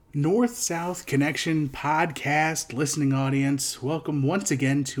North-South Connection podcast listening audience, welcome once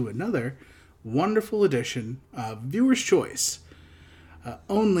again to another wonderful edition of Viewer's Choice.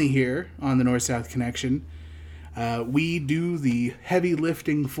 Only here on the North-South Connection. We do the heavy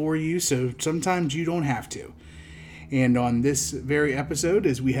lifting for you, so sometimes you don't have to. And on this very episode,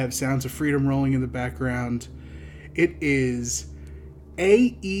 as we have Sounds of Freedom rolling in the background, it is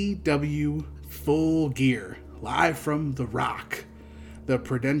AEW Full Gear, live from The Rock, the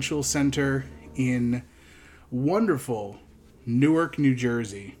Prudential Center in wonderful Newark, New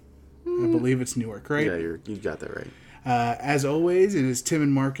Jersey. I believe it's Newark, right? Yeah, you got that right. As always, it is Tim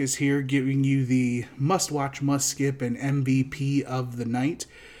and Marcus here giving you the must-watch, must-skip, and MVP of the night.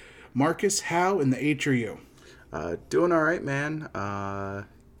 Marcus, how in the H are you? Doing all right, man.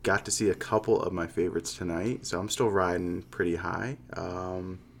 Got to see a couple of my favorites tonight, so I'm still riding pretty high.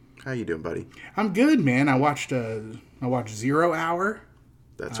 How you doing, buddy? I'm good, man. I watched 0 Hour.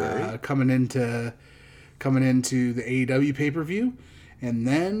 That's right. Coming into the AEW pay-per-view, and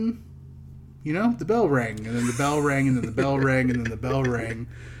then, the bell rang, and then the bell rang, and then the bell rang, and then the bell rang.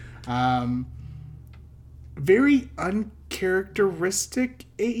 Very uncharacteristic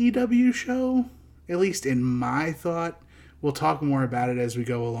AEW show, at least in my thought. We'll talk more about it as we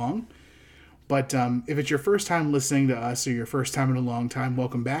go along. But if it's your first time listening to us, or your first time in a long time,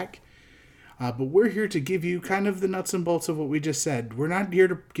 welcome back. But we're here to give you kind of the nuts and bolts of what we just said. We're not here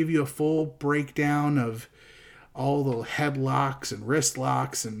to give you a full breakdown of all the headlocks and wrist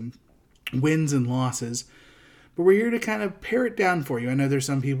locks and wins and losses. But we're here to kind of pare it down for you. I know there's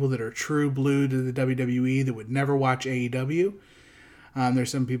some people that are true blue to the WWE that would never watch AEW.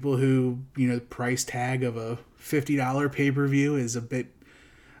 There's some people who, the price tag of a $50 pay-per-view is a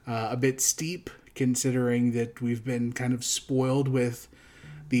bit steep, considering that we've been kind of spoiled with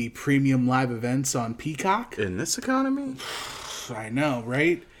the premium live events on Peacock. In this economy? I know,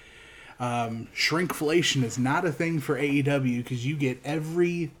 right? Shrinkflation is not a thing for AEW because you get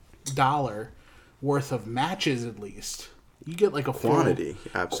every dollar worth of matches at least. You get like a quantity,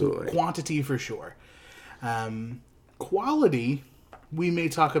 absolutely. Quantity for sure. Quality, we may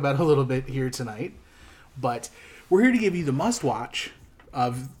talk about a little bit here tonight, but we're here to give you the must-watch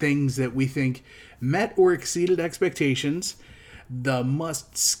of things that we think met or exceeded expectations, the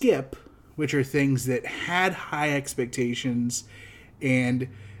must-skip, which are things that had high expectations and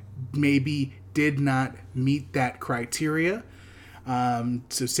maybe did not meet that criteria.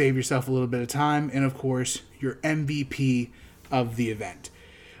 So save yourself a little bit of time. And, of course, your MVP of the event.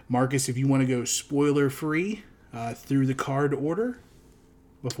 Marcus, if you want to go spoiler-free through the card order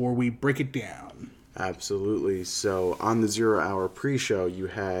before we break it down. Absolutely. So on the 0 Hour pre-show, you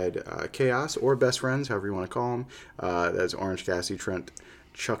had Chaos, or Best Friends, however you want to call them. That's Orange Cassidy, Trent,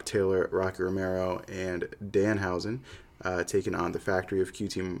 Chuck Taylor, Rocky Romero, and Danhausen, taking on the Factory of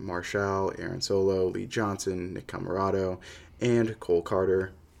QT Marshall, Aaron Solo, Lee Johnson, Nick Camarado, and Cole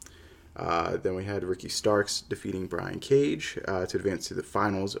Carter. Then we had Ricky Starks defeating Brian Cage to advance to the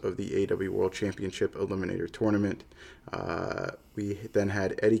finals of the AEW World Championship Eliminator Tournament. We then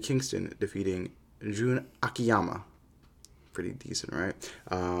had Eddie Kingston defeating Jun Akiyama. Pretty decent, right?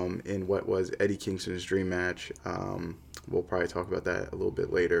 In what was Eddie Kingston's dream match. We'll probably talk about that a little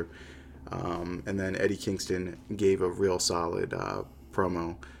bit later. And then Eddie Kingston gave a real solid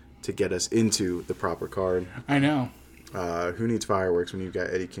promo to get us into the proper card. I know. Who needs fireworks when you've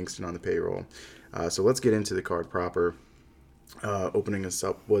got Eddie Kingston on the payroll? So let's get into the card proper. Opening us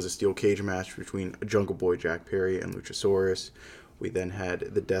up was a steel cage match between Jungle Boy Jack Perry and Luchasaurus. We then had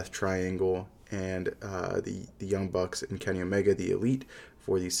the Death Triangle and the Young Bucks and Kenny Omega, the Elite,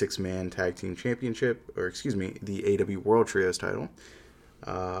 for the 6-man tag team championship, the AEW World Trios title.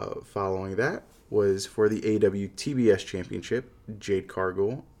 Following that was for the AEW TBS championship, Jade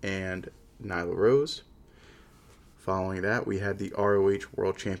Cargill and Nyla Rose. Following that, we had the ROH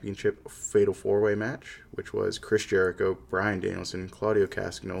World Championship Fatal 4-Way match, which was Chris Jericho, Bryan Danielson, Claudio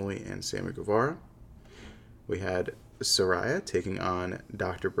Castagnoli, and Sammy Guevara. We had Saraya taking on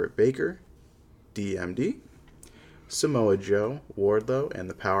Dr. Britt Baker, DMD, Samoa Joe, Wardlow, and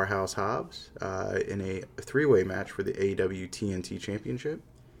the Powerhouse Hobbs in a 3-way match for the AEW TNT Championship.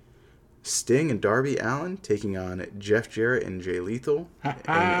 Sting and Darby Allin taking on Jeff Jarrett and Jay Lethal in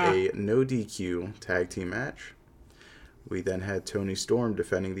a no DQ tag team match. We then had Toni Storm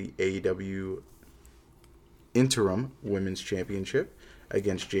defending the AEW Interim Women's Championship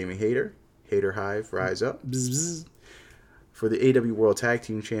against Jamie Hayter. Hayter Hive, rise up. Bzz, bzz. For the AEW World Tag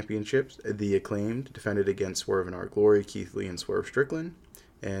Team Championships, The Acclaimed defended against Swerve in Our Glory, Keith Lee, and Swerve Strickland.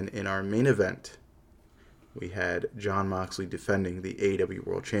 And in our main event, we had Jon Moxley defending the AEW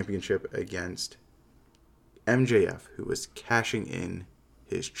World Championship against MJF, who was cashing in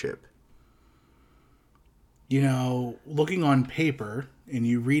his chip? You know, looking on paper and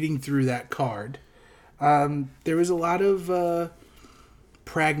you reading through that card, there was a lot of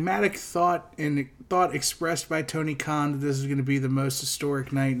pragmatic thought expressed by Tony Khan that this is going to be the most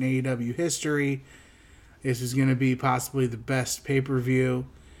historic night in AEW history. This is going to be possibly the best pay-per-view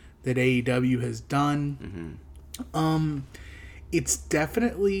that AEW has done. It's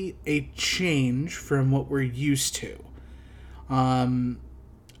definitely a change from what we're used to.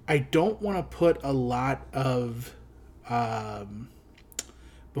 I don't want to put a lot of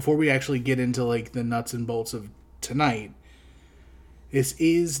before we actually get into like the nuts and bolts of tonight. This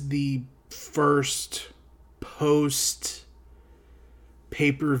is the first post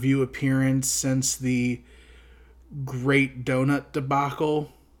pay-per-view appearance since the Great Donut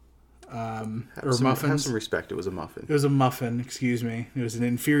debacle. Muffins. Have some respect. It was a muffin. It was a muffin, excuse me. It was an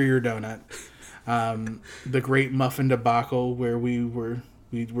inferior donut. The Great Muffin debacle, where we were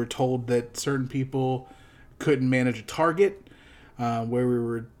told that certain people couldn't manage a target, where we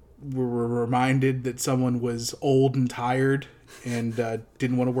were reminded that someone was old and tired and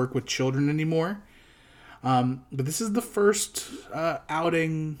didn't want to work with children anymore. But this is the first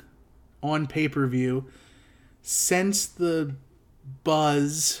outing on pay-per-view since the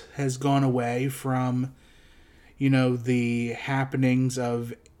buzz has gone away from, you know, the happenings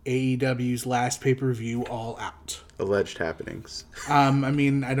of AEW's last pay-per-view, All Out. Alleged happenings. I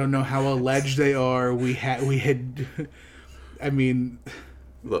mean, I don't know how alleged they are. We had. I mean,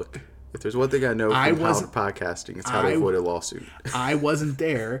 look, if there's one thing I know from podcasting, it's how to avoid a lawsuit. I wasn't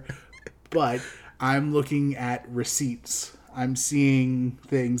there, but I'm looking at receipts. I'm seeing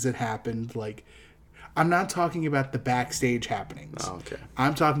things that happened. Like, I'm not talking about the backstage happenings. Oh, okay.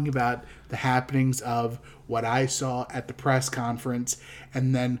 I'm talking about the happenings of what I saw at the press conference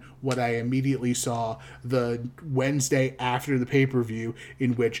and then what I immediately saw the Wednesday after the pay-per-view,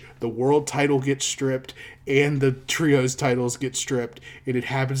 in which the world title gets stripped and the trios titles get stripped, and it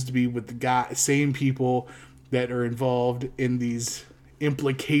happens to be with the same people that are involved in these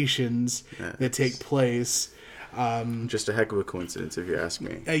implications that take place. Just a heck of a coincidence, if you ask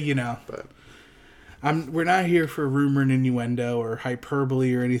me. You know. But we're not here for rumor and innuendo or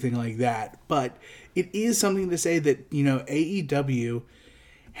hyperbole or anything like that, but it is something to say that, you know, AEW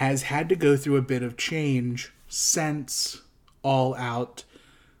has had to go through a bit of change since All Out,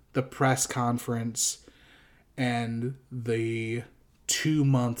 the press conference, and the 2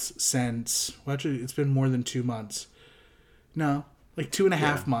 months since... Well, actually, it's been more than 2 months. No, like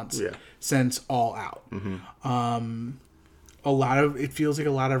 2.5 months since All Out. Mm-hmm. It feels like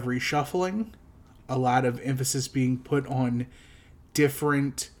a lot of reshuffling. A lot of emphasis being put on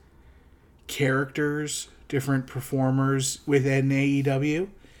different characters, different performers within AEW.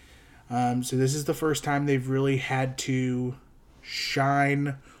 So this is the first time they've really had to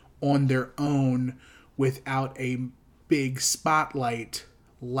shine on their own without a big spotlight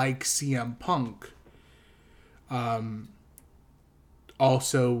like CM Punk.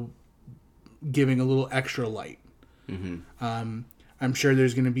 Also giving a little extra light. Mm-hmm. I'm sure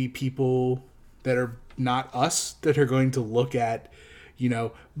there's going to be people that are not us that are going to look at, you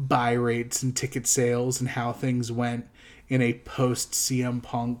know, buy rates and ticket sales and how things went in a post CM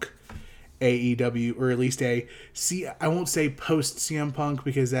Punk AEW, or at least I won't say post CM Punk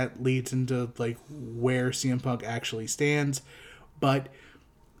because that leads into like where CM Punk actually stands, but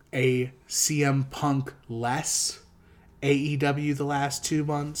a CM Punk less AEW the last 2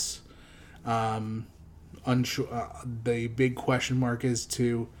 months. Unsure. The big question mark is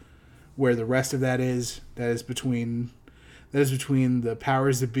to where the rest of that is. That is between the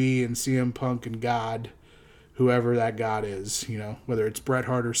powers that be and CM Punk and God, whoever that God is. You know, whether it's Bret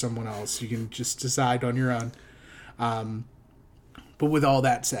Hart or someone else, you can just decide on your own. But with all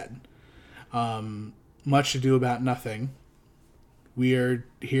that said, much ado about nothing. We are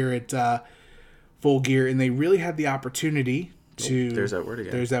here at Full Gear, and they really had the opportunity to... there's that word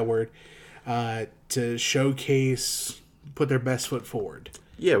again. There's that word. To showcase, put their best foot forward.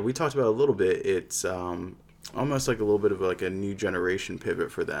 Yeah, we talked about it a little bit. It's almost like a little bit of like a new generation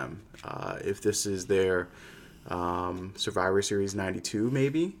pivot for them. If this is their Survivor Series 92,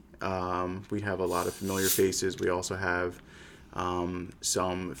 maybe, we have a lot of familiar faces. We also have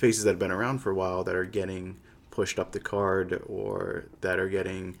some faces that have been around for a while that are getting pushed up the card, or that are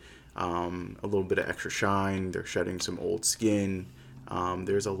getting a little bit of extra shine. They're shedding some old skin.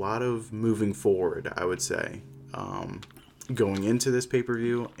 There's a lot of moving forward, I would say, going into this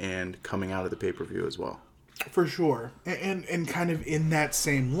pay-per-view and coming out of the pay-per-view as well. For sure. And kind of in that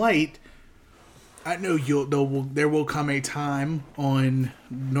same light, I know there will come a time on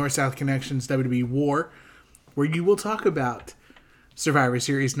North-South Connections WWE War where you will talk about Survivor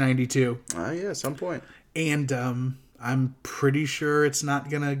Series 92. Yeah, at some point. And I'm pretty sure it's not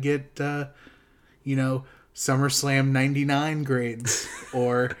going to get, SummerSlam 99 grades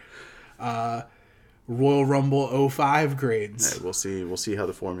or Royal Rumble '05 grades. Yeah, we'll see. We'll see how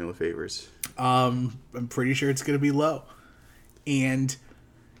the formula favors. I'm pretty sure it's going to be low. And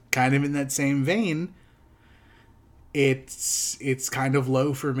kind of in that same vein, it's kind of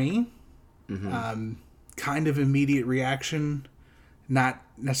low for me. Mm-hmm. Kind of immediate reaction, not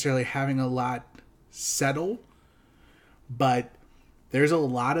necessarily having a lot settle, but there's a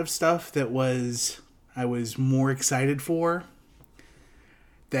lot of stuff that I was more excited for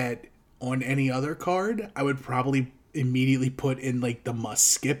that on any other card I would probably immediately put in like the must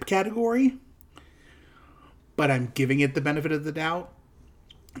skip category, but I'm giving it the benefit of the doubt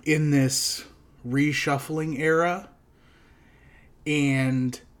in this reshuffling era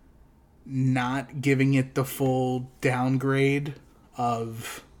and not giving it the full downgrade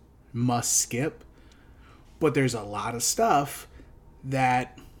of must skip. But there's a lot of stuff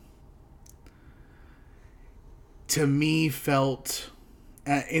that to me felt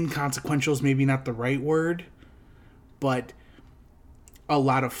inconsequential is maybe not the right word, but a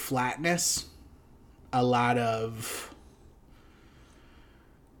lot of flatness, a lot of,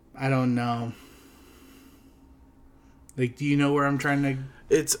 I don't know. Like, do you know where I'm trying to?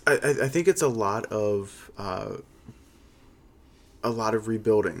 I think it's a lot of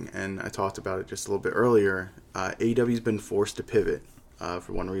rebuilding, and I talked about it just a little bit earlier. AEW's been forced to pivot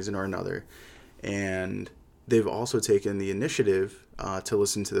for one reason or another, and they've also taken the initiative to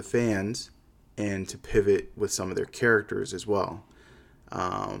listen to the fans and to pivot with some of their characters as well,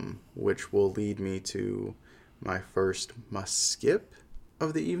 which will lead me to my first must skip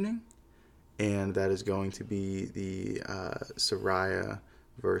of the evening, and that is going to be the Saraya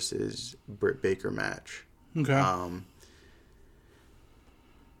versus Britt Baker match. Okay.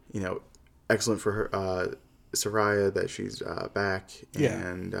 Excellent for her, Saraya, that she's back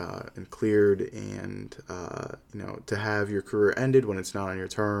and cleared, and to have your career ended when it's not on your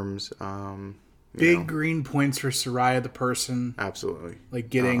terms. Big green points for Saraya the person. Absolutely. Like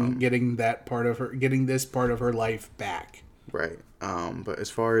getting that part of her, getting this part of her life back. Right. But as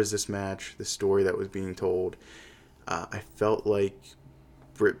far as this match, the story that was being told, I felt like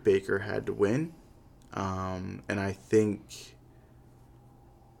Britt Baker had to win. And I think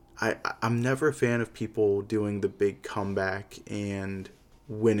I'm never a fan of people doing the big comeback and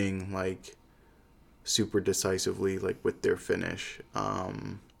winning like super decisively, like with their finish.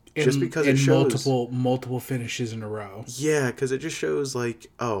 Just because it shows multiple finishes in a row. Yeah, because it just shows like,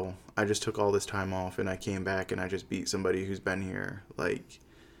 oh, I just took all this time off and I came back and I just beat somebody who's been here. Like,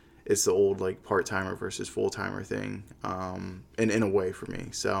 it's the old like part-timer versus full-timer thing, and in a way for me.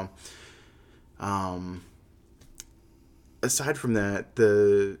 So, aside from that,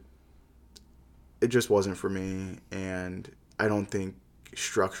 it just wasn't for me, and I don't think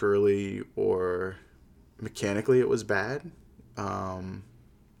structurally or mechanically it was bad.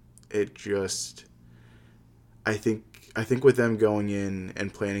 It just, I think with them going in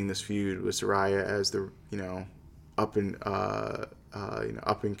and planning this feud with Saraya as the not up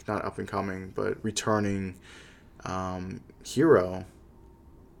and coming, but returning hero,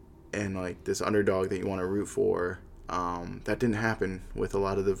 and like this underdog that you want to root for. That didn't happen with a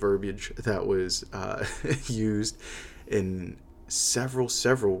lot of the verbiage that was used in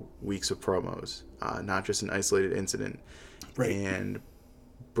several weeks of promos, not just an isolated incident. Right. And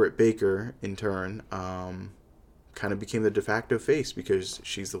Britt Baker, in turn, kind of became the de facto face because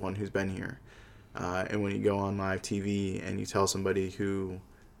she's the one who's been here. And when you go on live TV and you tell somebody who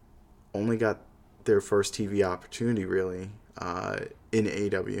only got their first TV opportunity, really, in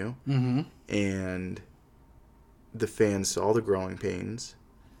AEW, mm-hmm. and the fans saw the growing pains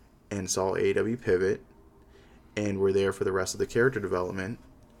and saw AEW pivot and were there for the rest of the character development,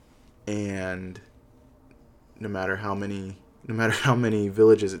 and no matter how many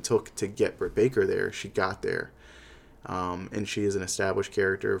villages it took to get Britt Baker there, she got there. And she is an established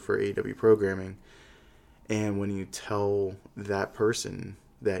character for AEW programming. And when you tell that person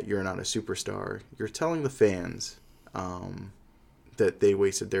that you're not a superstar, you're telling the fans that they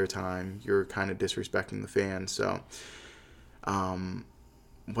wasted their time. You're kind of disrespecting the fans. So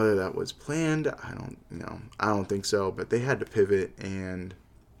whether that was planned, I don't think so. But they had to pivot, and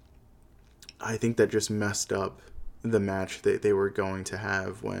I think that just messed up the match that they were going to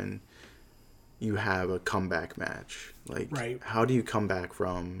have when you have a comeback match. Like, right. How do you come back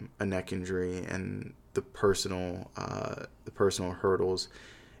from a neck injury and the personal hurdles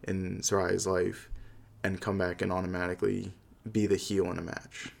in Saraya's life and come back and automatically be the heel in a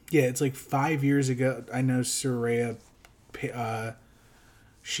match? Yeah, it's like 5 years ago. I know Saraya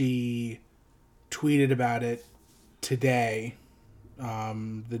she tweeted about it today,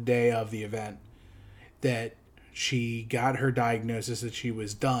 the day of the event, that she got her diagnosis that she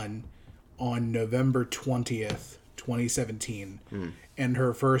was done on November 20th, 2017. And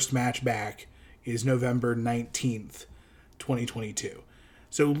her first match back is November 19th, 2022.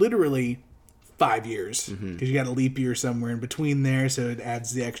 So literally 5 years, because you got a leap year somewhere in between there, so it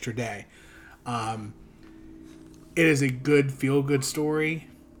adds the extra day. It is a good feel-good story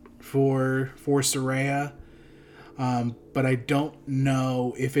for Saraya, but I don't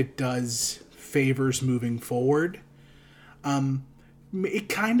know if it does favors moving forward. It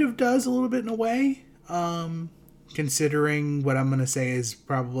kind of does a little bit in a way, considering what I'm going to say is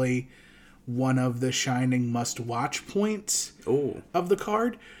probably one of the shining must-watch points of the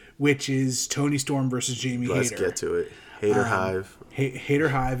card, which is Toni Storm versus Jamie Hayter. Let's get to it. Hater Hive. Hater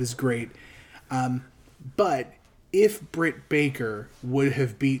Hive is great. But if Britt Baker would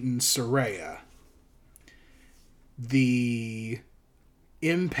have beaten Saraya, the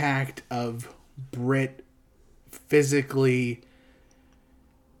impact of Britt physically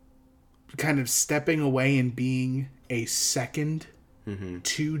kind of stepping away and being a second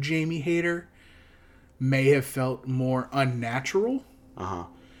to Jamie Hayter may have felt more unnatural.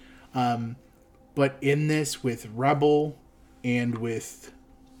 But in this, with Rebel and with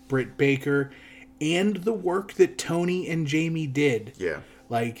Britt Baker and the work that Toni and Jamie did,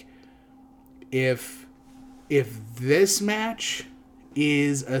 like, if this match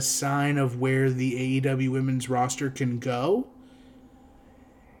is a sign of where the AEW women's roster can go,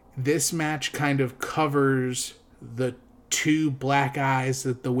 this match kind of covers the two black eyes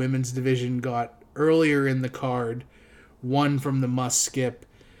that the women's division got earlier in the card. One from the must skip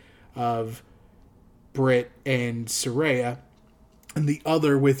of Britt and Saraya, and the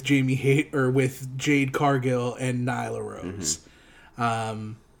other with with Jade Cargill and Nyla Rose.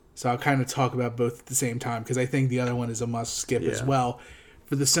 So I'll kind of talk about both at the same time, because I think the other one is a must skip as well,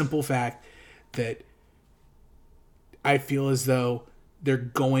 for the simple fact that I feel as though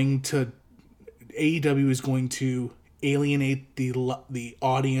AEW is going to alienate the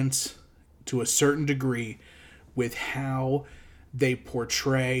audience to a certain degree with how they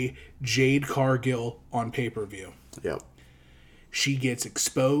portray Jade Cargill on pay-per-view. Yep. She gets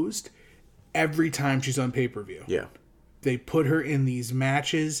exposed every time she's on pay-per-view. Yeah. They put her in these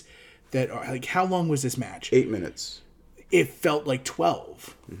matches that are like, how long was this match? 8 minutes. It felt like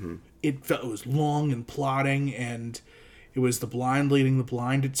 12. It was long and plotting, and it was the blind leading the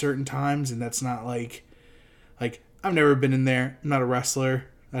blind at certain times, and that's not like I've never been in there. I'm not a wrestler.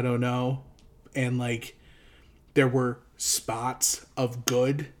 I don't know. And like, there were spots of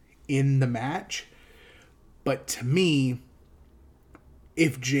good in the match, but to me,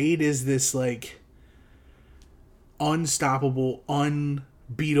 if Jade is this like unstoppable,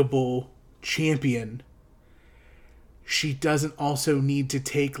 unbeatable champion, she doesn't also need to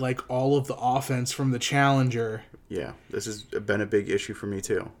take like all of the offense from the challenger. Yeah, this has been a big issue for me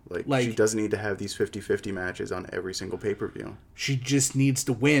too. Like she doesn't need to have these 50-50 matches on every single pay-per-view. She just needs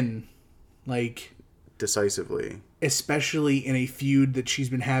to win, like, decisively. Especially in a feud that she's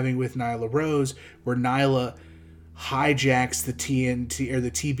been having with Nyla Rose, where Nyla hijacks the TNT or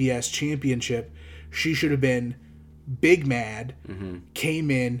the TBS championship. She should have been big mad,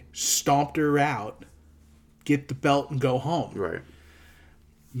 came in, stomped her out, get the belt, and go home. Right.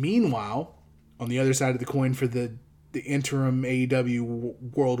 Meanwhile, on the other side of the coin for the interim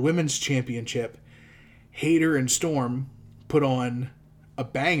AEW World Women's Championship, Hayter and Storm put on a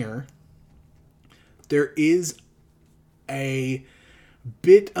banger. There is a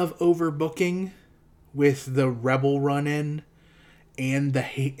bit of overbooking with the Rebel run-in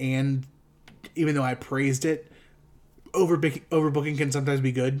and even though I praised it, overbooking can sometimes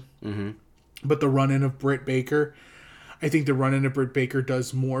be good. But the run-in of Britt Baker, I think the run-in of Britt Baker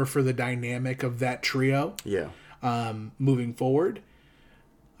does more for the dynamic of that trio. Yeah. Moving forward.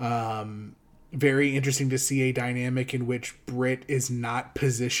 Very interesting to see a dynamic in which Britt is not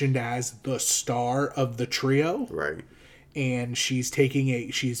positioned as the star of the trio. Right. And she's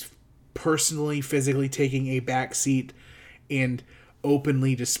personally, physically taking a back seat and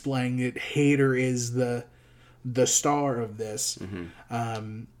openly displaying that Hayter is the star of this.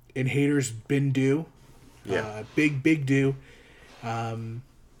 And Hayter's been due. Yeah. Big due.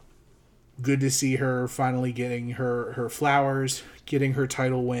 Good to see her finally getting her flowers, getting her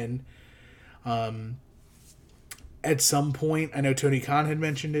title win. At some point, I know Tony Khan had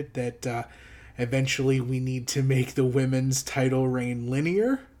mentioned it, that eventually we need to make the women's title reign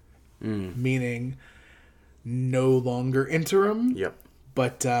linear, meaning no longer interim. Yep.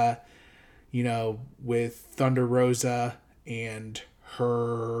 But, with Thunder Rosa and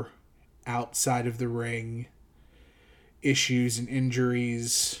her outside of the ring issues and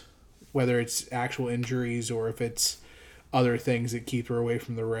injuries, whether it's actual injuries or if it's other things that keep her away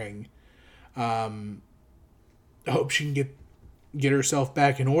from the ring. I hope she can get herself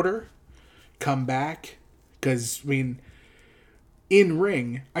back in order, come back, because, I mean, in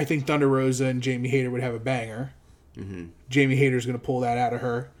ring, I think Thunder Rosa and Jamie Hayter would have a banger. Mm-hmm. Jamie Hayter's going to pull that out of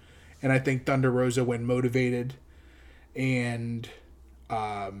her, and I think Thunder Rosa, when motivated and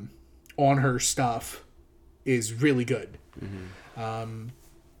on her stuff, is really good. Mm-hmm.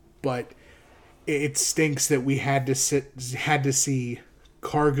 But it stinks that we had to see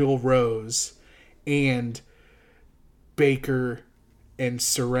Cargill Rose and Baker and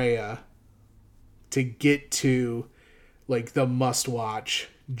Saraya to get to like the must-watch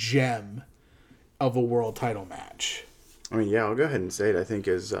gem of a world title match. I mean, yeah, I'll go ahead and say it. I think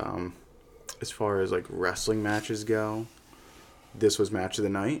as far as like wrestling matches go, this was match of the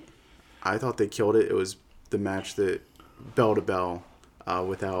night. I thought they killed it. It was the match that bell to bell,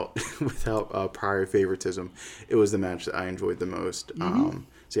 without prior favoritism, it was the match that I enjoyed the most. Mm-hmm.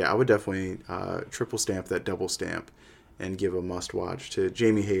 So yeah, I would definitely triple stamp that double stamp and give a must watch to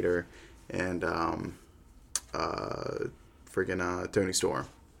Jamie Hayter and Tony Storm.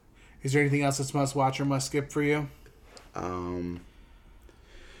 Is there anything else that's must watch or must skip for you? I'm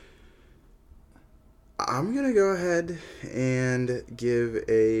gonna go ahead and give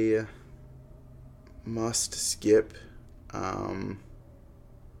a must skip. I'm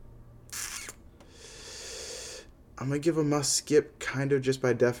gonna give a must skip kind of just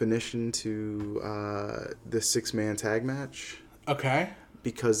by definition to the 6-man tag match. Okay.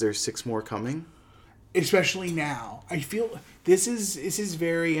 Because there's 6 more coming. Especially now. I feel this is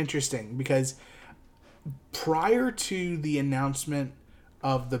very interesting because prior to the announcement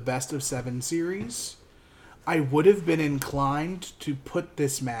of the Best of 7 series, I would have been inclined to put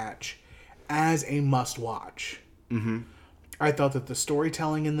this match as a must-watch. Mm-hmm. I thought that the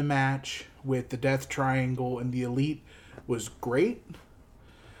storytelling in the match with the Death Triangle and the Elite was great.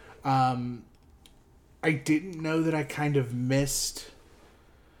 I didn't know that I kind of missed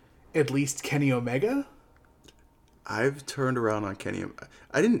at least Kenny Omega. I've turned around on Kenny.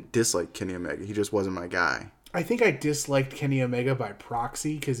 I didn't dislike Kenny Omega. He just wasn't my guy. I think I disliked Kenny Omega by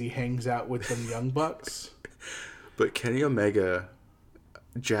proxy because he hangs out with them Young Bucks. But Kenny Omega,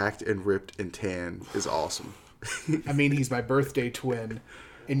 jacked and ripped and tan, is awesome. I mean, he's my birthday twin.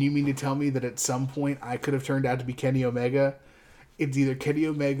 And you mean to tell me that at some point I could have turned out to be Kenny Omega? It's either Kenny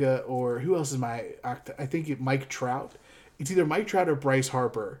Omega or... Who else is my... I think Mike Trout. It's either Mike Trout or Bryce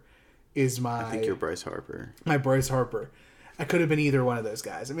Harper is my... I think you're Bryce Harper. My Bryce Harper. I could have been either one of those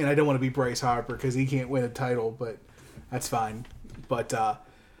guys. I mean, I don't want to be Bryce Harper because he can't win a title, but that's fine. But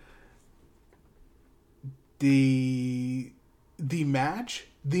the match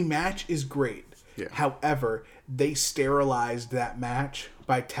is great. Yeah. However, they sterilized that match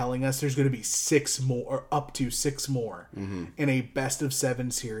by telling us there's going to be 6 more, or up to 6 more, in a Best of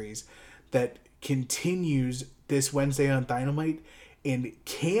 7 series that continues this Wednesday on Dynamite and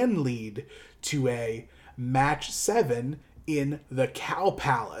can lead to a match 7 in the Cow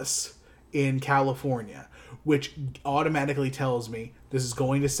Palace in California, which automatically tells me this is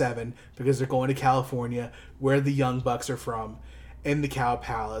going to 7 because they're going to California, where the Young Bucks are from, in the Cow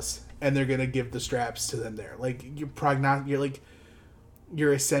Palace, and they're gonna give the straps to them there. Like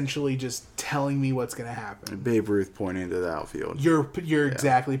you're essentially just telling me what's gonna happen. Babe Ruth pointing to the outfield. You're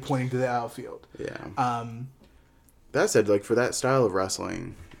exactly pointing to the outfield. Yeah. That said, like for that style of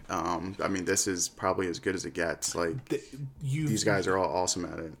wrestling, I mean, this is probably as good as it gets. Like these guys are all awesome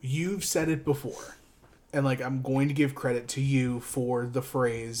at it. You've said it before, and like I'm going to give credit to you for the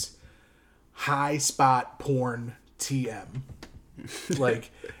phrase "high spot porn TM."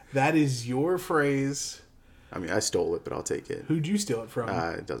 Like, that is your phrase. I mean, I stole it, but I'll take it. Who'd you steal it from?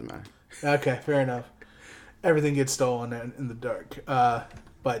 It doesn't matter. Okay, fair enough. Everything gets stolen in the dark.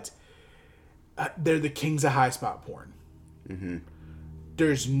 But they're the kings of high spot porn. Mm-hmm.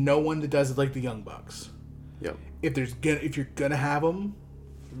 There's no one that does it like the Young Bucks. Yep. If you're gonna have them,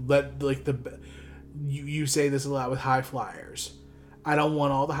 you say this a lot with high flyers. I don't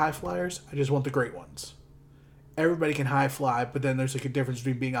want all the high flyers. I just want the great ones. Everybody can high fly, but then there's like a difference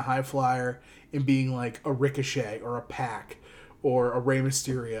between being a high flyer and being like a Ricochet or a Pac or a Rey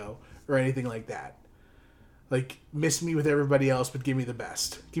Mysterio or anything like that. Like, miss me with everybody else, but give me the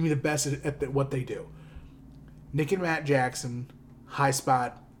best. Give me the best at what they do. Nick and Matt Jackson, high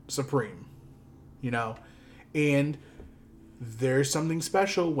spot supreme, and there's something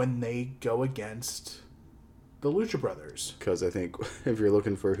special when they go against the Lucha Brothers. Because I think if you're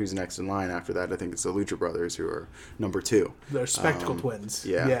looking for who's next in line after that, I think it's the Lucha Brothers who are number 2. They're Spectacle Twins.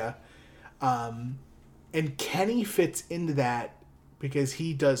 Yeah. And Kenny fits into that because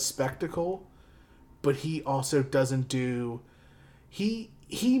he does Spectacle, but he also doesn't do... He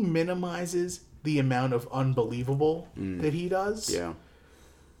minimizes the amount of unbelievable that he does. Yeah.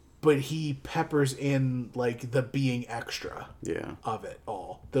 But he peppers in, like, the being extra of it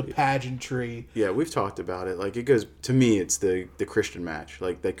all. The pageantry. Yeah, we've talked about it. Like, it goes... To me, it's the Christian match.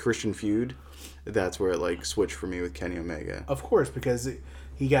 Like, that Christian feud, that's where it, like, switched for me with Kenny Omega. Of course, because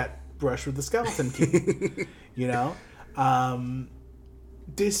he got brushed with the Skeleton Key. You know?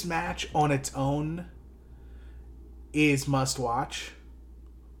 This match on its own is must-watch.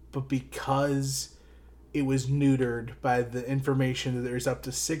 But because... it was neutered by the information that there's up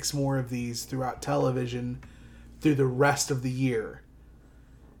to 6 more of these throughout television through the rest of the year.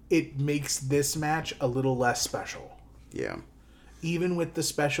 It makes this match a little less special. Yeah. Even with the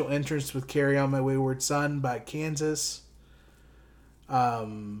special entrance with Carry On My Wayward Son by Kansas.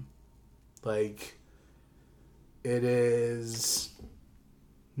 Like, it is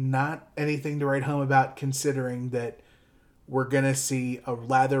not anything to write home about considering that we're going to see a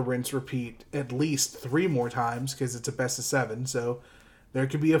lather, rinse, repeat at least 3 more times because it's a best of 7. So there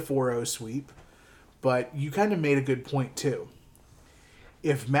could be a 4-0 sweep. But you kind of made a good point too.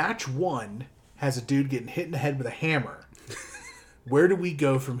 If match 1 has a dude getting hit in the head with a hammer, where do we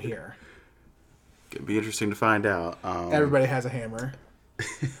go from here? It'd be interesting to find out. Everybody has a hammer.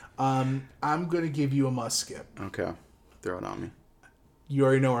 I'm going to give you a must skip. Okay. Throw it on me. You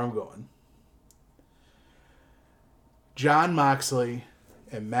already know where I'm going. Jon Moxley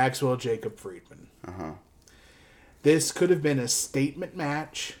and Maxwell Jacob Friedman. This could have been a statement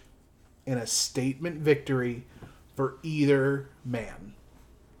match and a statement victory for either man.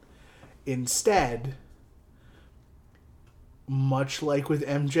 Instead, much like with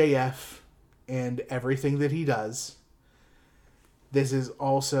MJF and everything that he does, this is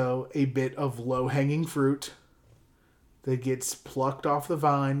also a bit of low-hanging fruit that gets plucked off the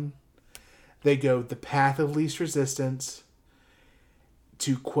vine. They go the path of least resistance.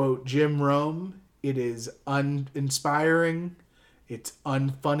 To quote Jim Rome, it is uninspiring, it's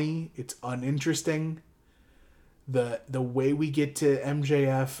unfunny, it's uninteresting. The way we get to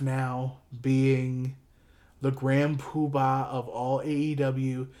MJF now being the grand poobah of all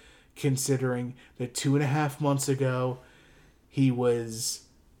AEW, considering that 2.5 months ago he was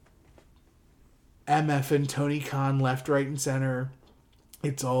MF and Tony Khan left, right, and center.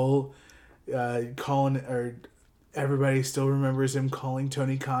 It's all... calling, or everybody still remembers him calling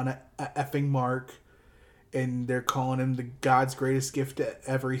Tony Khan a effing mark, and they're calling him the God's greatest gift to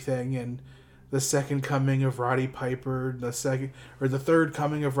everything, and the second coming of Roddy Piper, the third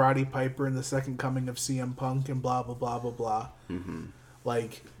coming of Roddy Piper, and the second coming of CM Punk, and blah blah blah blah blah.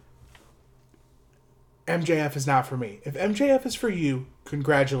 Like, MJF is not for me. If MJF is for you,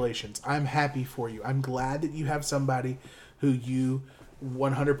 congratulations. I'm happy for you. I'm glad that you have somebody who you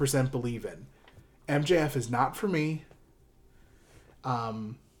 100% believe in. MJF is not for me.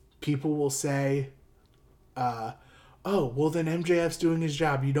 People will say, oh, well then MJF's doing his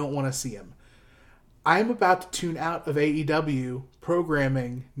job. You don't want to see him. I'm about to tune out of AEW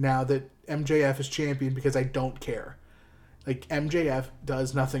programming now that MJF is champion because I don't care. Like, MJF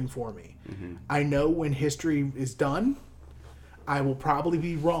does nothing for me. I know when history is done, I will probably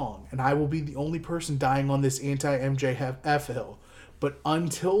be wrong, and I will be the only person dying on this anti-MJF hill. But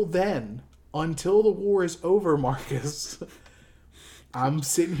until then, until the war is over, Marcus, I'm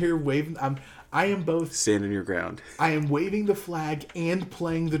sitting here waving. I am both standing your ground. I am waving the flag and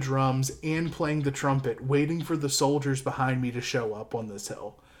playing the drums and playing the trumpet, waiting for the soldiers behind me to show up on this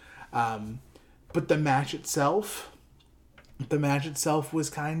hill. But the match itself was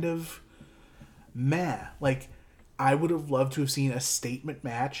kind of meh. Like, I would have loved to have seen a statement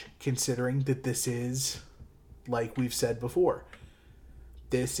match, considering that this is, like we've said before,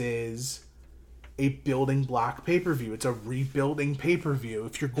 this is a building block pay-per-view. It's a rebuilding pay-per-view.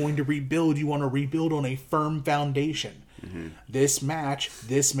 If you're going to rebuild, you want to rebuild on a firm foundation. This match,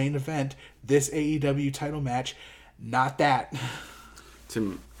 this main event, this AEW title match, not that.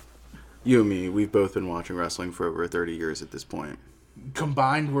 To you and me, we've both been watching wrestling for over 30 years at this point.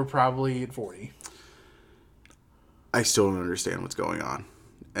 Combined, we're probably at 40. I still don't understand what's going on,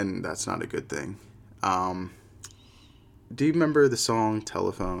 and that's not a good thing. Do you remember the song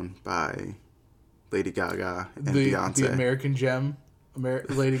Telephone by Lady Gaga and Beyonce? The American Gem,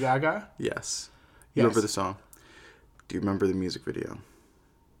 Lady Gaga? Yes. You remember the song? Do you remember the music video?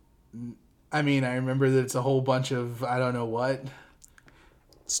 I mean, I remember that it's a whole bunch of I don't know what.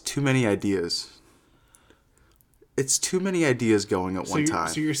 It's too many ideas it's too many ideas going at one time.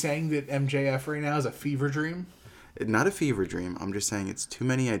 So you're saying that MJF right now is a fever dream? Not a fever dream. I'm just saying it's too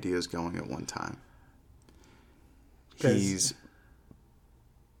many ideas going at one time. He's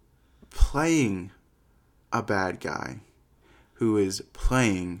playing a bad guy who is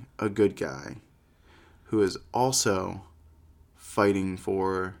playing a good guy who is also fighting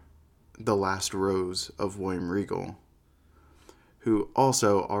for the last rose of William Regal, who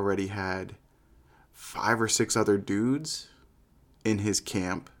also already had 5 or 6 other dudes in his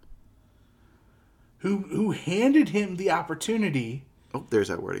camp. Who handed him the opportunity. Oh, there's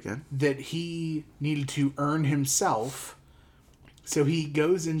that word again. That he needed to earn himself. So he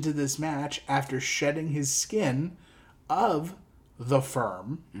goes into this match after shedding his skin of the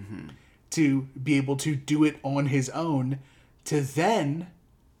firm to be able to do it on his own, to then,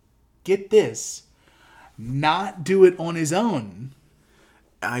 get this, not do it on his own.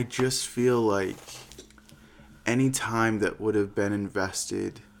 I just feel like any time that would have been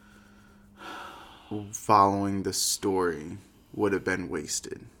invested following the story would have been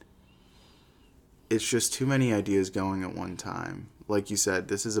wasted. It's just too many ideas going at one time. Like you said,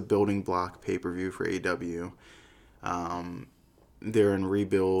 this is a building block pay-per-view for AEW. They're in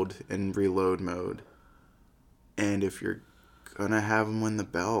rebuild and reload mode. And if you're gonna have them win the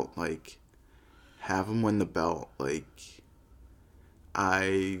belt, like, have them win the belt. Like,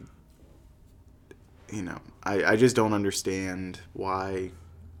 I just don't understand why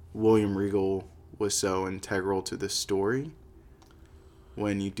William Regal was so integral to this story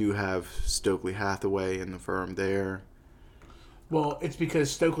when you do have Stokely Hathaway in the firm there. Well, it's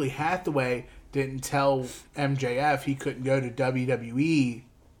because Stokely Hathaway didn't tell MJF he couldn't go to WWE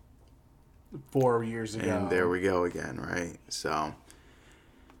 4 years ago. And there we go again, right? So,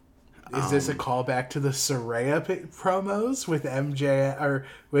 is this a callback to the Saraya promos with MJ or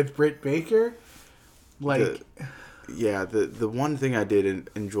with Britt Baker? Like, the one thing I did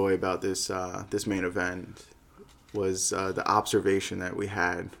enjoy about this main event was the observation that we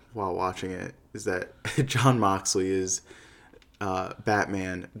had while watching it is that Jon Moxley is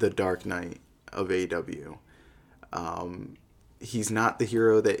Batman, the Dark Knight of AEW. He's not the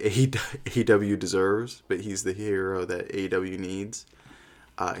hero that AEW deserves, but he's the hero that AEW needs.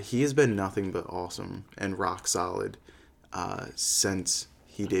 He has been nothing but awesome and rock solid since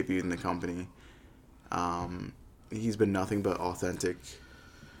he debuted in the company. He's been nothing but authentic,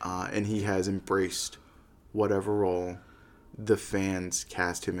 and he has embraced whatever role the fans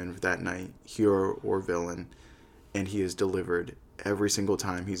cast him in for that night, hero or villain, and he has delivered every single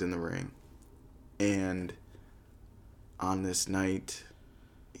time he's in the ring. And on this night,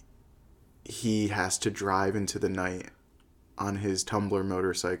 he has to drive into the night on his Tumbler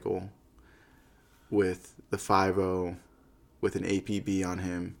motorcycle with the 5-0, with an APB on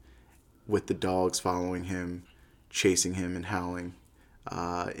him, with the dogs following him, chasing him and howling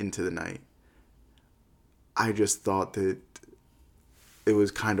into the night. I just thought that it was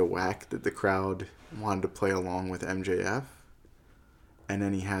kind of whack that the crowd wanted to play along with MJF. And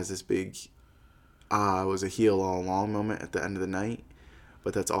then he has this big, I was a heel all along moment at the end of the night.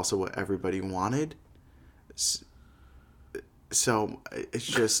 But that's also what everybody wanted. So it's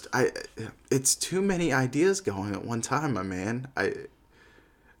just, it's too many ideas going at one time, my man. I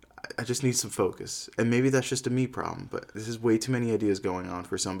just need some focus. And maybe that's just a me problem, but this is way too many ideas going on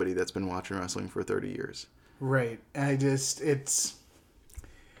for somebody that's been watching wrestling for 30 years. Right. It's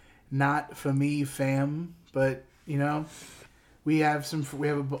not for me, fam, but, you know, we have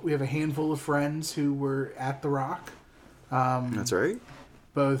a handful of friends who were at The Rock. That's right.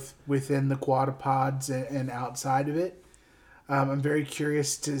 Both within the quadrupods and outside of it. I'm very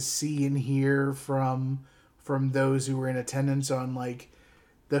curious to see and hear from those who were in attendance on, like,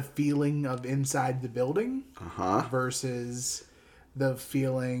 the feeling of inside the building versus the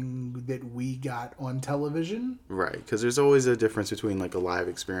feeling that we got on television. Right, because there's always a difference between, like, a live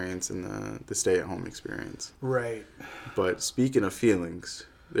experience and the stay-at-home experience. Right. But speaking of feelings,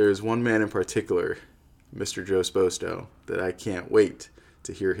 there's one man in particular, Mr. Joe Sposto, that I can't wait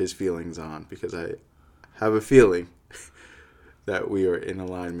to hear his feelings on, because I have a feeling that we are in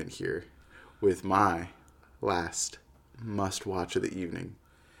alignment here with my last must-watch of the evening.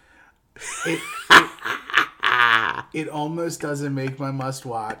 It almost doesn't make my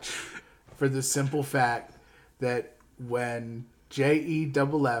must-watch for the simple fact that when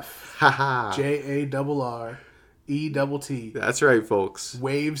JEFF, JARRETT, that's right, folks,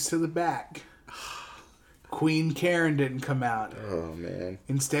 waves to the back, Queen Karen didn't come out. Oh, man.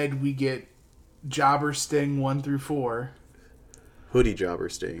 Instead, we get Jobber Sting 1 through 4. Hoodie Jobber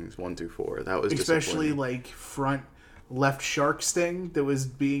Stings 1 through 4. That was especially like front, left shark Sting that was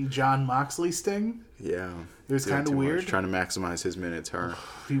being John Moxley Sting. Yeah. It was kind of weird. Trying to maximize his minutes,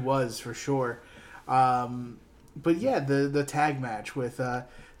 He was, for sure. But yeah, the tag match with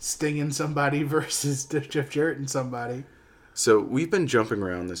Sting and somebody versus Jeff Jarrett and somebody. So we've been jumping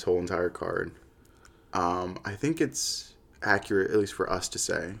around this whole entire card. I think it's accurate, at least for us to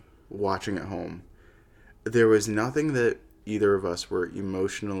say, watching at home, there was nothing that either of us were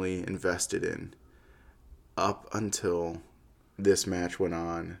emotionally invested in up until this match went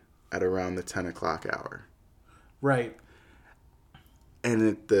on at around the 10 o'clock hour. Right. And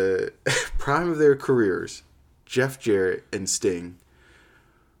at the prime of their careers, Jeff Jarrett and Sting,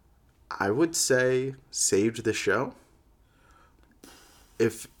 I would say, saved the show.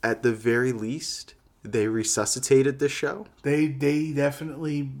 If at the very least they resuscitated the show. They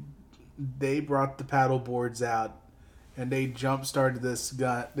definitely brought the paddle boards out and they jump started this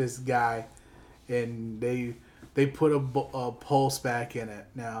guy and they put a pulse back in it.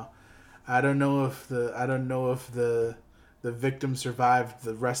 Now, I don't know if the victim survived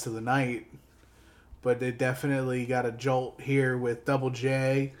the rest of the night, but they definitely got a jolt here with Double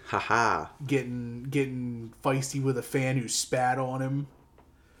J. Getting feisty with a fan who spat on him.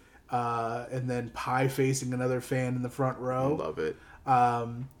 And then Pie facing another fan in the front row. Love it.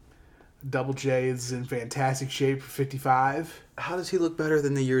 Double J is in fantastic shape for 55. How does he look better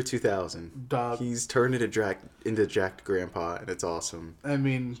than the year 2000? Dog. He's turned into jacked grandpa, and it's awesome. I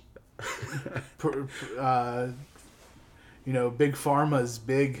mean, Big Pharma's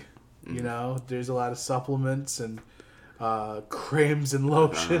big. You know, there's a lot of supplements and creams and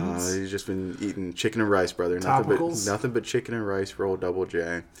lotions. He's just been eating chicken and rice, brother. Topicals. Nothing but chicken and rice for old Double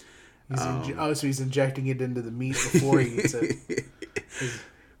J. So he's injecting it into the meat before he eats it.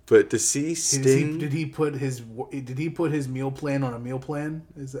 But to see Sting, did he put his meal plan on a meal plan?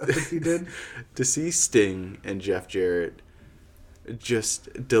 Is that what he did? To see Sting and Jeff Jarrett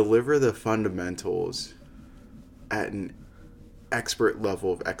just deliver the fundamentals at an expert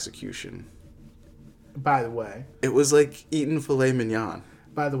level of execution. By the way, it was like eating filet mignon.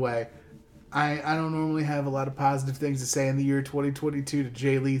 By the way, I don't normally have a lot of positive things to say in the year 2022 to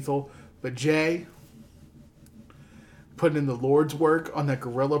Jay Lethal, but Jay putting in the Lord's work on that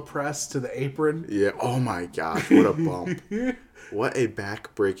gorilla press to the apron. Yeah. Oh my gosh, what a bump! What a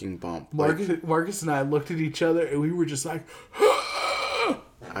back-breaking bump. Marcus and I looked at each other and we were just like,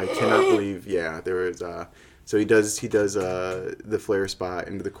 I cannot believe. Yeah, there was. So he does the flare spot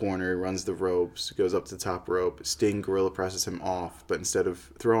into the corner, runs the ropes, goes up to the top rope. Sting gorilla presses him off, but instead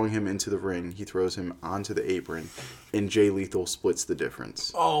of throwing him into the ring, he throws him onto the apron, and Jay Lethal splits the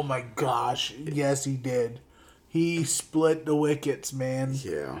difference. Oh my gosh! Yes, he did. He split the wickets, man.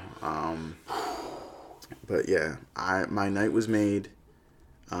 Yeah. But yeah, my night was made.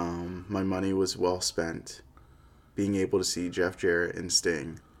 My money was well spent. Being able to see Jeff Jarrett and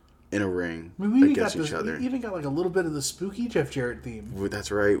Sting in a ring against each other. We even got like a little bit of the spooky Jeff Jarrett theme.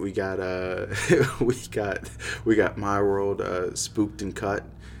 That's right. We got we got My World spooked and cut.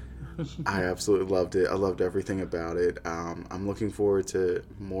 I absolutely loved it. I loved everything about it. I'm looking forward to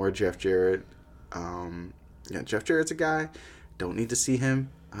more Jeff Jarrett. Jeff Jarrett's a guy. Don't need to see him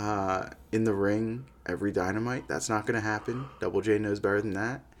in the ring every Dynamite. That's not going to happen. Double J knows better than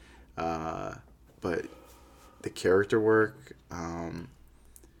that. But the character work,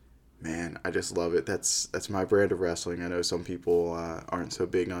 man, I just love it. That's my brand of wrestling. I know some people aren't so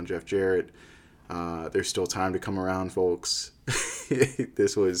big on Jeff Jarrett. There's still time to come around, folks.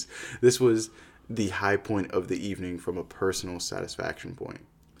 This was the high point of the evening from a personal satisfaction point.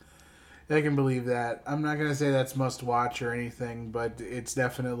 I can believe that. I'm not gonna say that's must watch or anything, but it's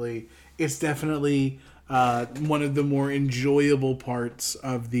definitely one of the more enjoyable parts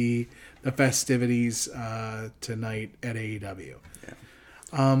of the festivities tonight at AEW.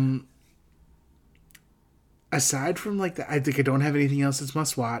 Yeah. Aside from like that, I think I don't have anything else that's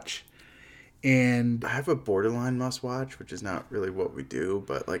must watch. And I have a borderline must watch, which is not really what we do,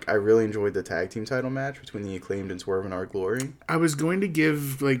 but like I really enjoyed the tag team title match between the Acclaimed and Swerve and Our Glory. I was going to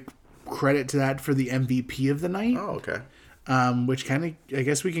give like credit to that for the MVP of the night. Oh, okay. Which kind of, I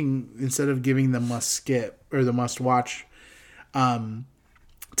guess we can, instead of giving the must skip or the must watch,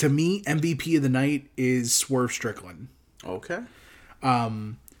 to me, MVP of the night is Swerve Strickland. Okay.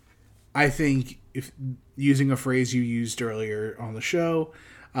 I think, if using a phrase you used earlier on the show,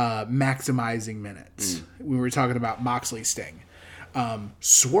 maximizing minutes. We were talking about Moxley Sting.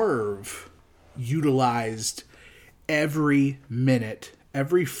 Swerve utilized every minute,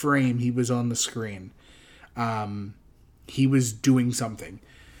 every frame he was on the screen. He was doing something.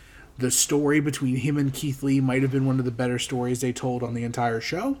 The story between him and Keith Lee might have been one of the better stories they told on the entire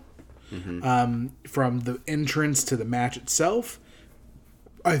show. From the entrance to the match itself,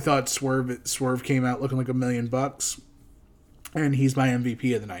 I thought Swerve came out looking like $1,000,000, and he's my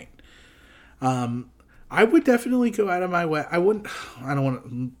MVP of the night. I would definitely go out of my way. I wouldn't. I don't want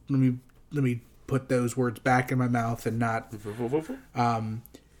to. Let me put those words back in my mouth and not.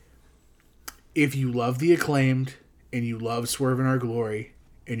 If you love the Acclaimed and you love Swerve in Our Glory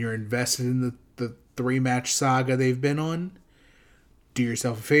and you're invested in the 3-match saga they've been on, do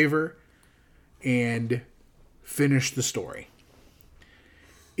yourself a favor and finish the story.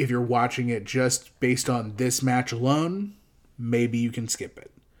 If you're watching it just based on this match alone, maybe you can skip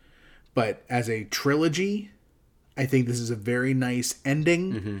it. But as a trilogy, I think this is a very nice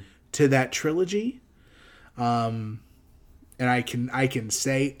ending to that trilogy. And I can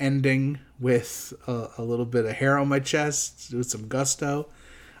say ending with a little bit of hair on my chest, with some gusto,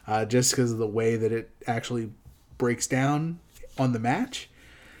 just because of the way that it actually breaks down on the match.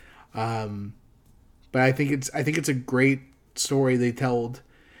 But I think it's a great story they told,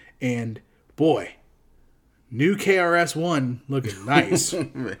 and boy, new KRS-One looking nice.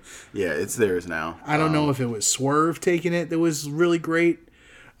 Yeah, it's theirs now. I don't know if it was Swerve taking it that was really great,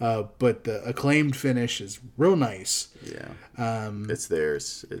 but the Acclaimed finish is real nice. Yeah, it's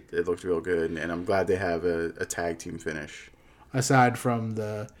theirs. It looked real good, and I'm glad they have a tag team finish. Aside from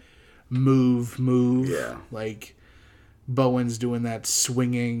the move, yeah, like Bowen's doing that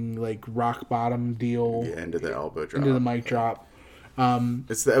swinging like rock bottom deal, into the elbow drop, into the mic drop.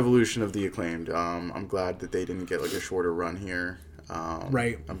 It's the evolution of the Acclaimed. I'm glad that they didn't get like a shorter run here.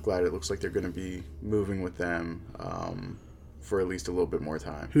 Right. I'm glad it looks like they're going to be moving with them for at least a little bit more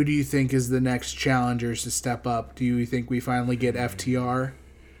time. Who do you think is the next challengers to step up? Do you think we finally get FTR?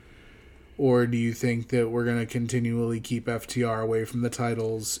 Or do you think that we're going to continually keep FTR away from the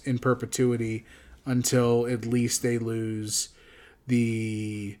titles in perpetuity until at least they lose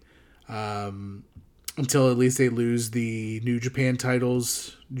the New Japan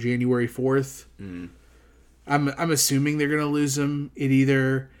titles January 4th? I'm assuming they're going to lose them at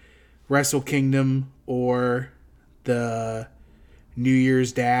either Wrestle Kingdom or the New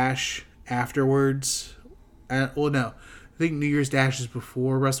Year's Dash afterwards. Well, no. I think New Year's Dash is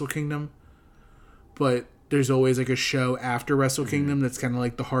before Wrestle Kingdom. But there's always like a show after Wrestle Kingdom that's kind of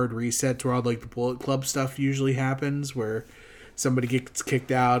like the hard reset where all like the Bullet Club stuff usually happens, where somebody gets kicked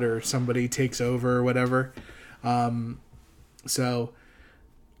out or somebody takes over or whatever. So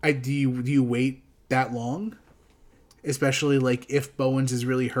do you wait that long? Especially like if Bowens is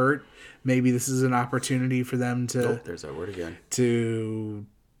really hurt, maybe this is an opportunity for them to there's that word again. To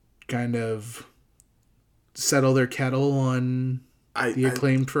kind of settle their kettle on the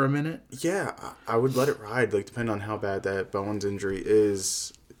Acclaimed for a minute. Yeah, I would let it ride. Like, depending on how bad that Bowens injury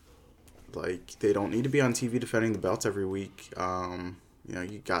is, like, they don't need to be on TV defending the belts every week.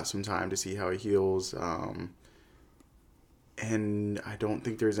 You got some time to see how he heals. And I don't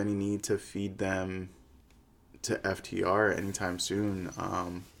think there's any need to feed them to FTR anytime soon,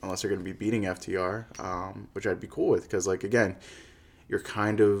 unless they're going to be beating FTR, which I'd be cool with. Because, like, again, you're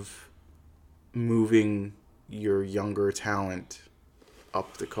kind of moving your younger talent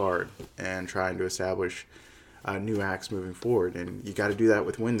up the card and trying to establish new acts moving forward. And you got to do that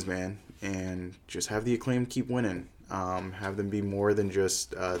with wins, man. And just have the Acclaimed keep winning. Have them be more than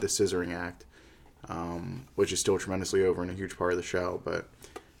just the scissoring act, which is still tremendously over and a huge part of the show. But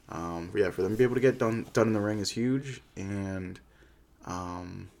yeah, for them to be able to get done in the ring is huge. And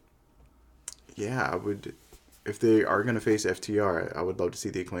yeah, I would, if they are going to face FTR, I would love to see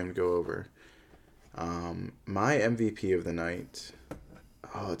the Acclaimed go over. My MVP of the night,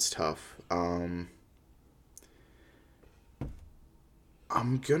 it's tough. I'm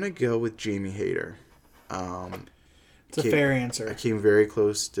gonna go with Jamie Hayter. It's a fair answer. I came very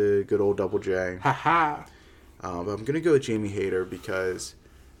close to good old Double J. Haha. But I'm gonna go with Jamie Hayter because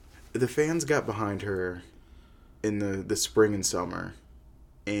the fans got behind her in the spring and summer,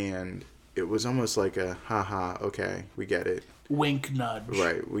 and it was almost like a haha. Okay, we get it. Wink nudge.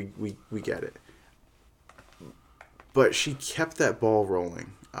 Right, we get it. But she kept that ball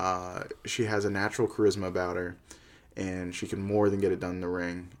rolling. She has a natural charisma about her, and she can more than get it done in the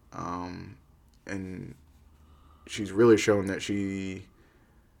ring. And she's really shown that she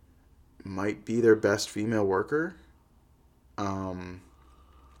might be their best female worker. And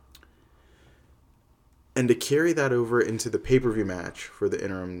to carry that over into the pay-per-view match for the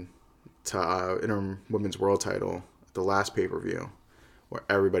interim women's world title, the last pay-per-view, where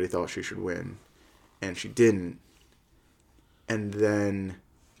everybody thought she should win, and she didn't. And then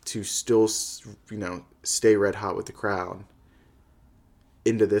to still, stay red hot with the crowd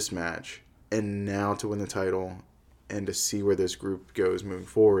into this match, and now to win the title, and to see where this group goes moving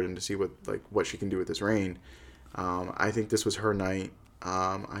forward, and to see what she can do with this reign. I think this was her night.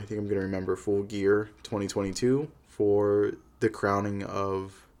 I think I'm going to remember Full Gear 2022 for the crowning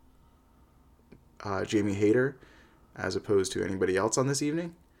of Jamie Hayter as opposed to anybody else on this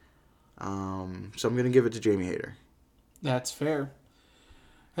evening. So I'm going to give it to Jamie Hayter. That's fair.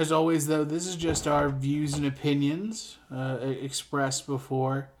 As always, though, this is just our views and opinions expressed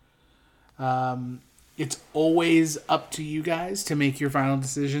before. It's always up to you guys to make your final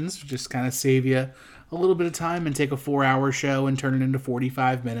decisions. Just kind of save you a little bit of time and take a 4-hour show and turn it into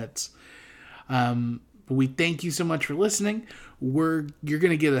 45 minutes. But we thank you so much for listening. You're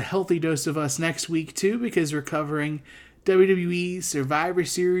going to get a healthy dose of us next week, too, because we're covering WWE Survivor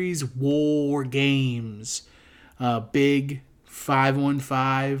Series War Games. Big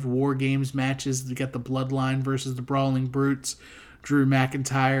 5-on-5 War Games matches. We got the Bloodline versus the Brawling Brutes, Drew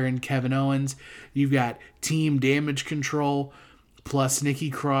McIntyre and Kevin Owens. You've got Team Damage Control plus Nikki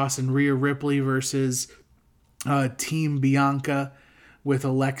Cross and Rhea Ripley versus Team Bianca with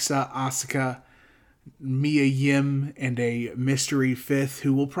Alexa, Asuka, Mia Yim, and a mystery fifth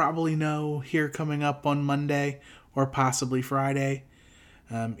who we'll probably know here coming up on Monday or possibly Friday.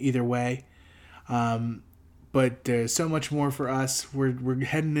 Either way. But there's so much more for us. We're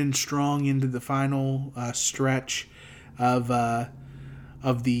heading in strong into the final stretch of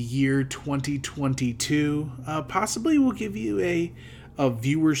the year 2022. Possibly we'll give you a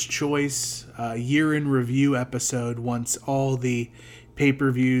viewer's choice year in review episode once all the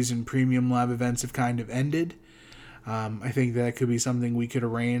pay-per-views and premium live events have kind of ended. I think that could be something we could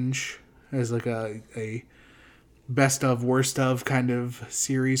arrange as like a best of, worst of kind of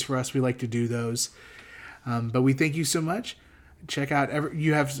series for us. We like to do those. But we thank you so much. Check out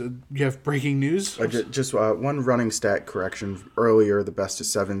you have breaking news. Just one running stat correction. Earlier, the best of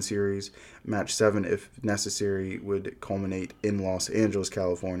 7 series, match 7, if necessary, would culminate in Los Angeles,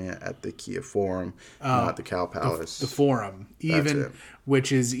 California, at the Kia Forum, not the Cow Palace. The Forum,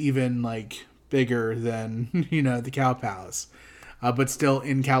 which is even like bigger than the Cow Palace, but still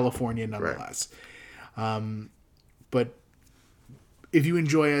in California nonetheless. Right. But if you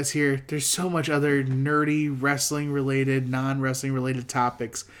enjoy us here, there's so much other nerdy wrestling-related, non-wrestling related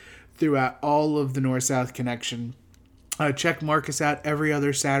topics throughout all of the North-South Connection. Check Marcus out every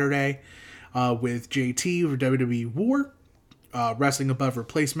other Saturday with JT for WWE War, Wrestling Above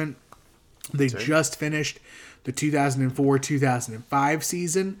Replacement. They just finished the 2004-2005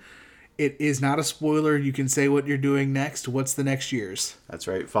 season. It is not a spoiler. You can say what you're doing next. What's the next year's? That's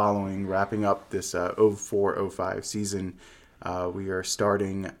right. Wrapping up this 04-05 season, we are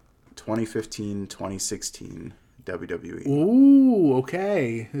starting 2015-2016 WWE. Ooh,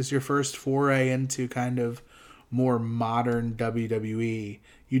 okay. This is your first foray into kind of more modern WWE.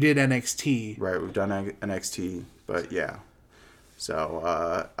 You did NXT. Right, we've done NXT, but yeah.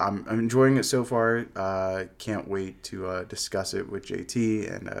 So I'm enjoying it so far. Can't wait to discuss it with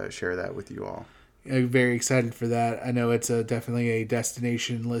JT and share that with you all. I'm very excited for that. I know it's definitely a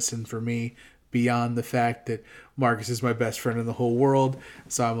destination listen for me, beyond the fact that Marcus is my best friend in the whole world,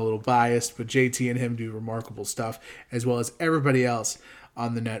 so I'm a little biased, but JT and him do remarkable stuff, as well as everybody else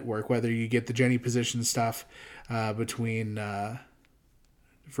on the network, whether you get the Jenny Position stuff between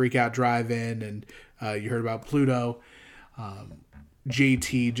Freak Out Drive-In and you heard about Pluto,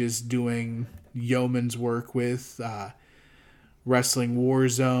 JT just doing yeoman's work with Wrestling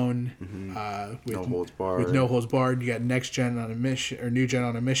Warzone, with No Holds Barred. With No Holds Barred. You got Next Gen on a mission, or New Gen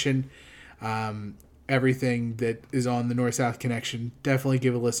on a mission. Everything that is on the North-South Connection, definitely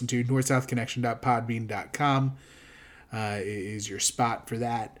give a listen to. northsouthconnection.podbean.com is your spot for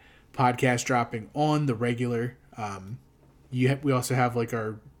that. Podcast dropping on the regular. We also have like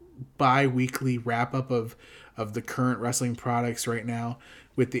our bi-weekly wrap-up of the current wrestling products right now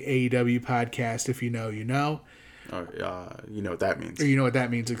with the AEW podcast. If you know, you know. You know what that means. Or you know what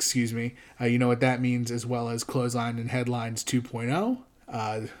that means, excuse me. You know what that means, as well as Clothesline and Headlines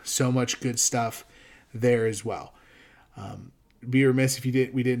 2.0. So much good stuff there as well. Be remiss if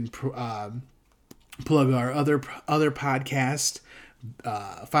we didn't plug our other podcast,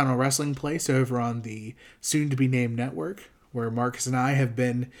 Final Wrestling Place, over on the soon-to-be-named network, where Marcus and I have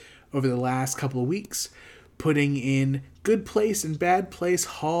been, over the last couple of weeks, putting in Good Place and Bad Place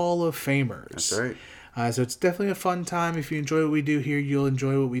Hall of Famers. That's right. So it's definitely a fun time. If you enjoy what we do here, you'll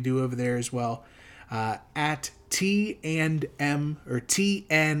enjoy what we do over there as well. At T&M or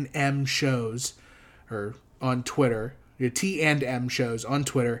TNM shows, or on Twitter, T&M shows on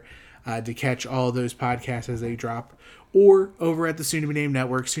Twitter, to catch all those podcasts as they drop, or over at the Soon to Be Named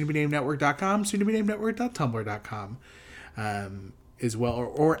Network, soon-to-be-named-network.com, soon-to-be-named-network.tumblr.com, as well,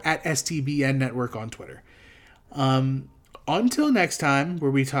 or at STBN Network on Twitter. Until next time,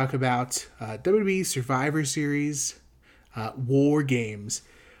 where we talk about WWE Survivor Series, War Games.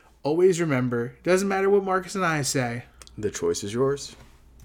 Always remember, it doesn't matter what Marcus and I say. The choice is yours.